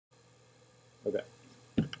Okay.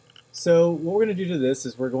 So what we're going to do to this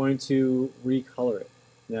is we're going to recolor it.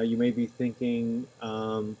 Now you may be thinking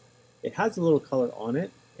it has a little color on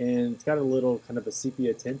it and it's got a little kind of a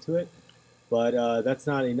sepia tint to it, but that's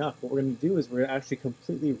not enough. What we're going to do is we're going to actually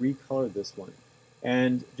completely recolor this one.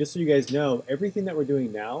 And just so you guys know, everything that we're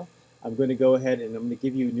doing now, I'm going to go ahead and I'm going to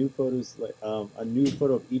give you new photos, a new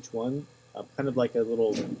photo of each one, kind of like a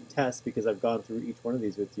little test because I've gone through each one of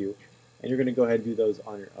these with you. And you're going to go ahead and do those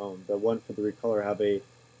on your own. The one for the recolor, I have a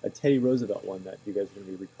Teddy Roosevelt one that you guys are going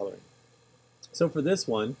to be recoloring. So for this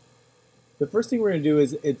one, the first thing we're going to do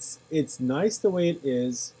is it's nice the way it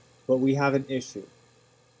is, but we have an issue.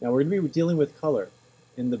 Now we're going to be dealing with color.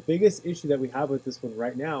 And the biggest issue that we have with this one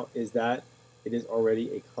right now is that it is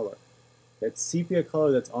already a color. That sepia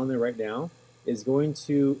color that's on there right now is going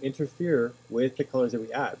to interfere with the colors that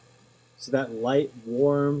we add. So that light,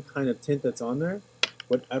 warm kind of tint that's on there,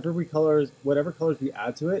 whatever colors we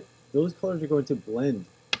add to it, those colors are going to blend.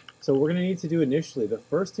 So what we're going to need to do initially, the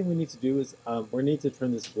first thing we need to do is we're going to need to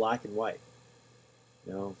turn this black and white.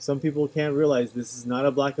 Now, some people can't realize this is not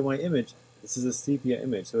a black and white image. This is a sepia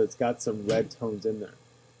image, so it's got some red tones in there.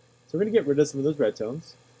 So we're going to get rid of some of those red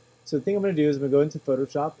tones. So the thing I'm going to do is I'm going to go into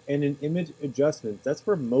Photoshop, and in image adjustments, that's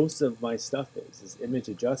where most of my stuff is image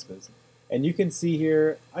adjustments. And you can see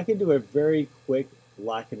here, I can do a very quick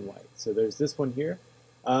black and white. So there's this one here.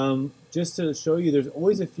 Just to show you, there's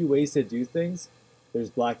always a few ways to do things. There's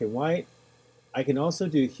black and white. I can also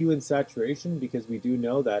do hue and saturation because we do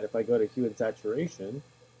know that if I go to hue and saturation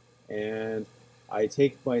and I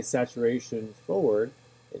take my saturation forward,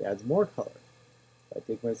 it adds more color. If I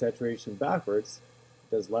take my saturation backwards,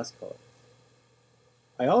 it does less color.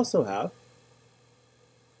 I also have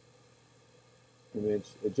image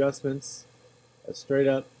adjustments, a straight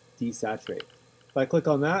up desaturate. If I click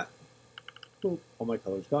on that, boop, all my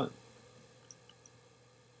color's gone.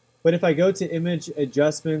 But if I go to image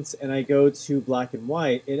adjustments and I go to black and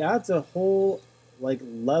white, it adds a whole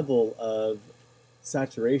level of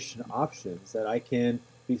saturation options that I can,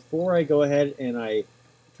 before I go ahead and I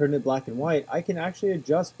turn it black and white, I can actually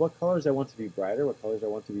adjust what colors I want to be brighter, what colors I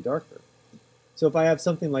want to be darker. So if I have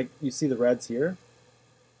something like, you see the reds here,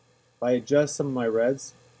 if I adjust some of my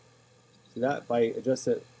reds, see that? If I adjust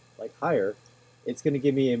it like higher, it's going to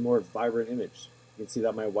give me a more vibrant image. You can see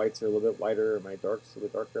that my whites are a little bit whiter, my darks a little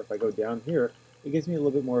bit darker. If I go down here, it gives me a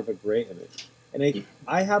little bit more of a gray image. And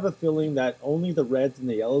I have a feeling that only the reds and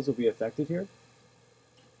the yellows will be affected here.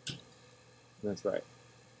 And that's right.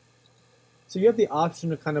 So you have the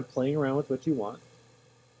option of kind of playing around with what you want.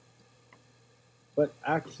 But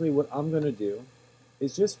actually what I'm going to do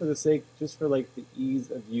is just for the sake, just for like the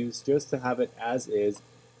ease of use, just to have it as is,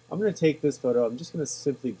 I'm going to take this photo, I'm just going to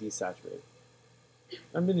simply desaturate.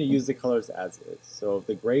 I'm going to use the colors as is. So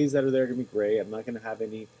the grays that are there are going to be gray. I'm not going to have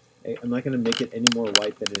any, I'm not going to make it any more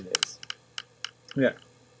white than it is. Yeah,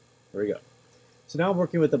 there we go. So now I'm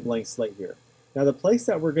working with a blank slate here. Now the place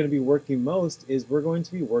that we're going to be working most is we're going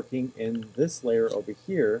to be working in this layer over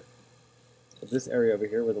here, this area over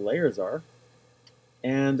here where the layers are.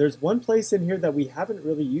 And there's one place in here that we haven't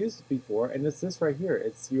really used before, and it's this right here.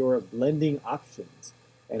 It's your blending options.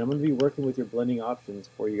 And I'm going to be working with your blending options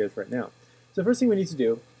for you guys right now. So the first thing we need to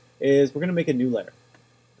do is we're going to make a new layer.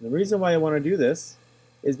 And the reason why I want to do this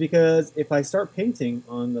is because if I start painting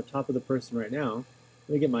on the top of the person right now,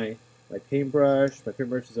 let me get my paintbrush. My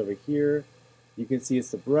paintbrush is over here. You can see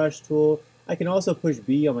it's the brush tool. I can also push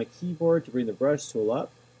B on my keyboard to bring the brush tool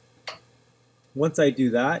up. Once I do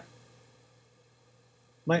that,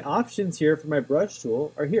 my options here for my brush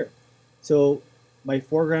tool are here. So my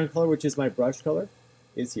foreground color, which is my brush color,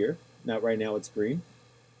 is here. Now right now it's green.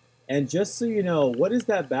 And just so you know, what is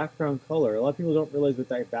that background color? A lot of people don't realize what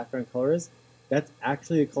that background color is. That's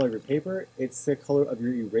actually the color of your paper. It's the color of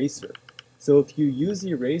your eraser. So if you use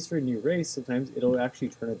the eraser and you erase, sometimes it'll actually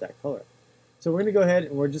turn it that color. So we're going to go ahead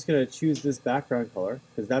and we're just going to choose this background color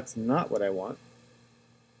because that's not what I want.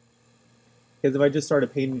 Because if I just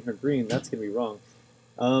started painting her green, that's going to be wrong.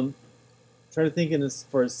 Try to think in this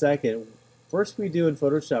for a second. First we do in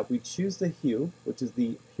Photoshop, we choose the hue, which is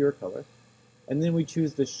the pure color. And then we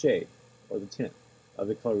choose the shade, or the tint, of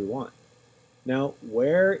the color we want. Now,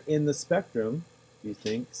 where in the spectrum do you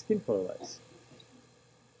think skin color lies?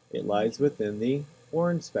 It lies within the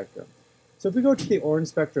orange spectrum. So if we go to the orange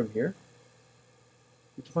spectrum here,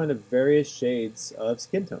 you can find various shades of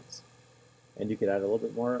skin tones. And you could add a little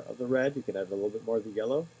bit more of the red, you could add a little bit more of the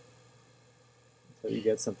yellow, until you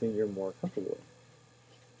get something you're more comfortable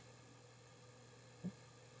with.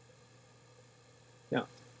 Now,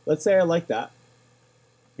 let's say I like that.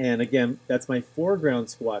 And again, that's my foreground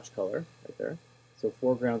swatch color right there. So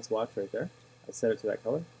foreground swatch right there. I set it to that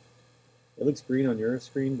color. It looks green on your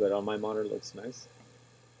screen, but on my monitor it looks nice.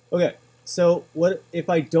 Okay, so what if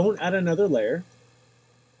I don't add another layer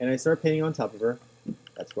and I start painting on top of her?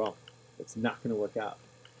 That's wrong. It's not going to work out.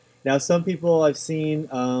 Now, some people I've seen,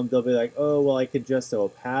 they'll be like, oh, well, I could adjust the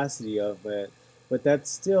opacity of it. But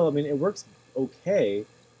that's still, I mean, it works okay,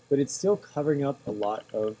 but it's still covering up a lot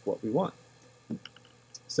of what we want.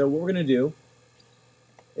 So what we're going to do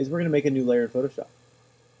is we're going to make a new layer in Photoshop.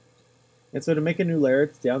 And so to make a new layer,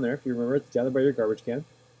 it's down there. If you remember, it's down there by your garbage can.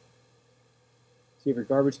 So you have your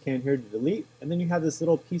garbage can here to delete, and then you have this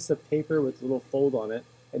little piece of paper with a little fold on it,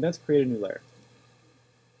 and that's create a new layer.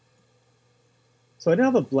 So I now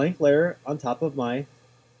have a blank layer on top of my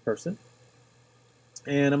person,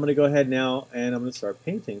 and I'm going to go ahead now and I'm going to start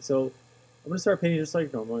painting. So I'm going to start painting just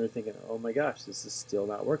like normal. You're thinking, oh my gosh, this is still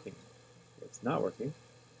not working. It's not working,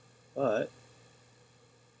 but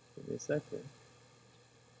give me a second.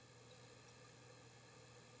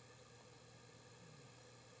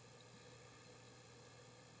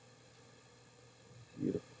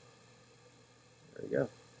 Beautiful. There we go.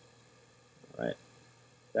 All right.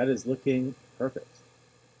 That is looking perfect.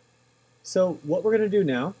 So what we're going to do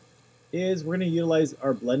now is we're going to utilize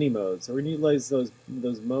our blending modes. So we're going to utilize those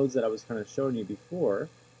modes that I was kind of showing you before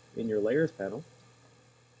in your layers panel.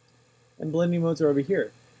 And blending modes are over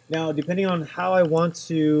here. Now, depending on how I want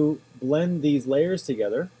to blend these layers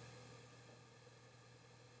together,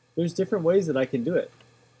 there's different ways that I can do it.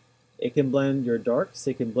 It can blend your darks,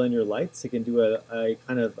 it can blend your lights, it can do a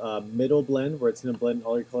kind of middle blend where it's going to blend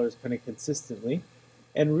all your colors kind of consistently.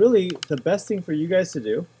 And really, the best thing for you guys to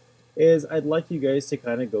do is I'd like you guys to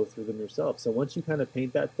kind of go through them yourself. So once you kind of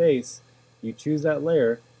paint that face, you choose that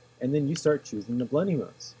layer, and then you start choosing the blending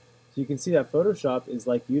modes. So you can see that Photoshop is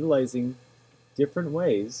like utilizing different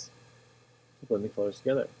ways to blend the colors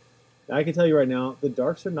together. Now I can tell you right now, the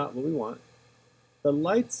darks are not what we want. The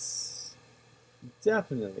lights,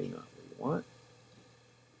 definitely not what we want.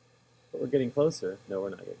 But we're getting closer. No, we're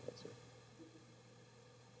not getting closer.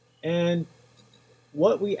 And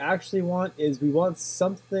what we actually want is we want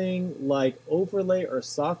something like overlay or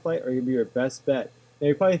soft light are going to be your best bet. Now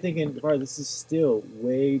you're probably thinking, this is still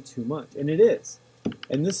way too much. And it is.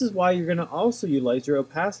 And this is why you're going to also utilize your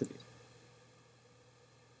opacity.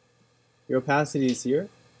 Your opacity is here.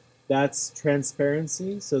 That's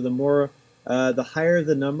transparency. So the higher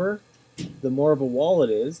the number, the more of a wall it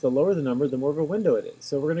is. The lower the number, the more of a window it is.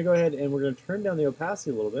 So we're going to go ahead and we're going to turn down the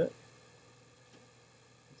opacity a little bit.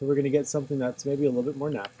 So we're going to get something that's maybe a little bit more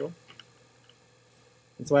natural.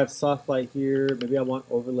 And so I have soft light here. Maybe I want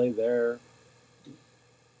overlay there. There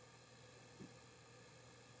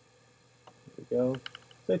we go.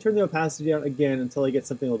 So I turn the opacity down again until I get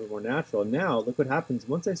something a little bit more natural. Now, look what happens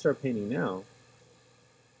once I start painting now.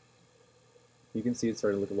 You can see it's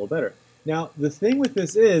starting to look a little better. Now, the thing with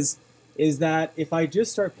this is that if I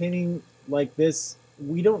just start painting like this,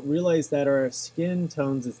 we don't realize that our skin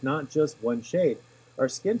tones is not just one shade. Our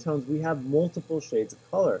skin tones, we have multiple shades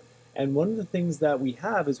of color. And one of the things that we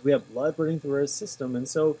have is we have blood running through our system. And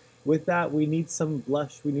so with that, we need some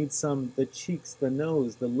blush. We need the cheeks, the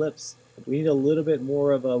nose, the lips. We need a little bit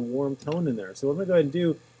more of a warm tone in there. So what I'm going to go ahead and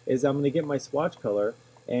do is I'm going to get my swatch color,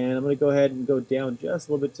 and I'm going to go ahead and go down just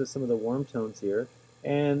a little bit to some of the warm tones here.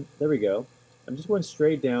 And there we go. I'm just going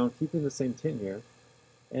straight down, keeping the same tint here.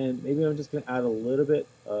 And maybe I'm just going to add a little bit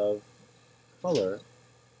of color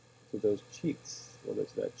to those cheeks, a little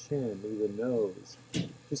bit to that chin, maybe the nose.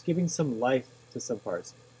 Just giving some life to some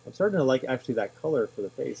parts. I'm starting to like actually that color for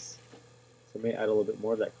the face. So I may add a little bit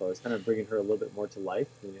more of that color. It's kind of bringing her a little bit more to life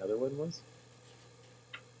than the other one was.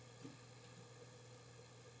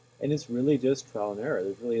 And it's really just trial and error.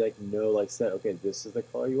 There's really like no set, okay, this is the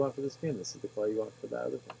color you want for the skin, this is the color you want for that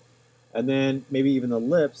other thing. And then maybe even the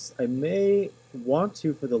lips, I may want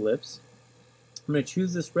to for the lips. I'm going to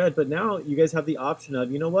choose this red, but now you guys have the option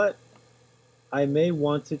of, you know what? I may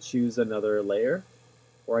want to choose another layer,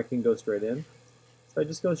 or I can go straight in. So I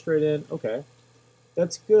just go straight in, okay.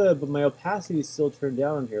 That's good, but my opacity is still turned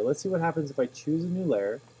down on here. Let's see what happens if I choose a new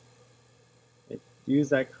layer, and use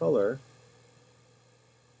that color.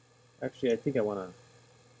 Actually, I think I want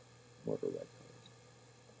more of a red color.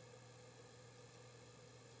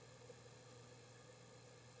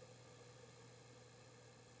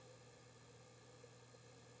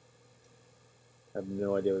 I have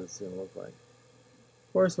no idea what this is going to look like.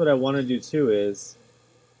 Of course, what I want to do too is,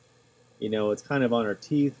 it's kind of on our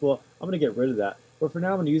teeth. Well, I'm going to get rid of that. But for now,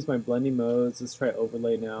 I'm going to use my blending modes. Let's try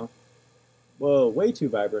overlay now. Whoa, way too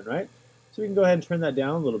vibrant, right? So we can go ahead and turn that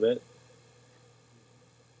down a little bit.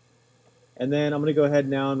 And then I'm going to go ahead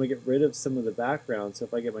now and we get rid of some of the background. So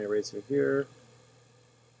if I get my eraser here,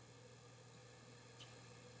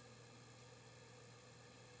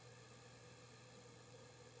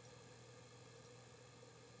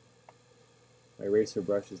 My eraser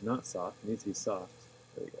brush is not soft. It needs to be soft.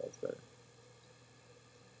 There we go. That's better.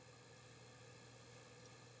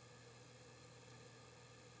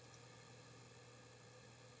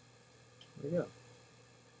 There we go.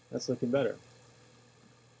 That's looking better.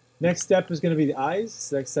 Next step is going to be the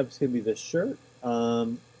eyes. Next step is going to be the shirt.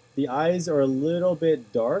 The eyes are a little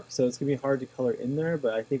bit dark, so it's going to be hard to color in there,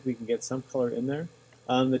 but I think we can get some color in there.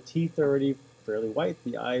 The teeth are already fairly white.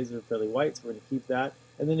 The eyes are fairly white, so we're going to keep that.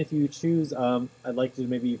 And then if you choose, I'd like to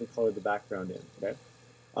maybe even color the background in, okay?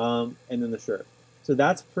 And then the shirt. So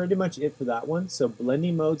that's pretty much it for that one. So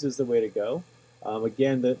blending modes is the way to go.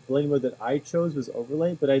 Again, the blending mode that I chose was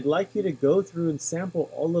overlay, but I'd like you to go through and sample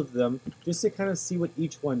all of them just to kind of see what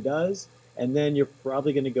each one does. And then you're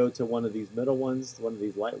probably going to go to one of these middle ones, one of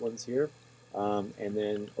these light ones here. And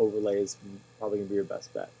then overlay is probably going to be your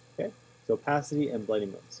best bet. Okay, so opacity and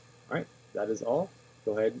blending modes. All right, that is all.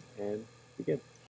 Go ahead and begin.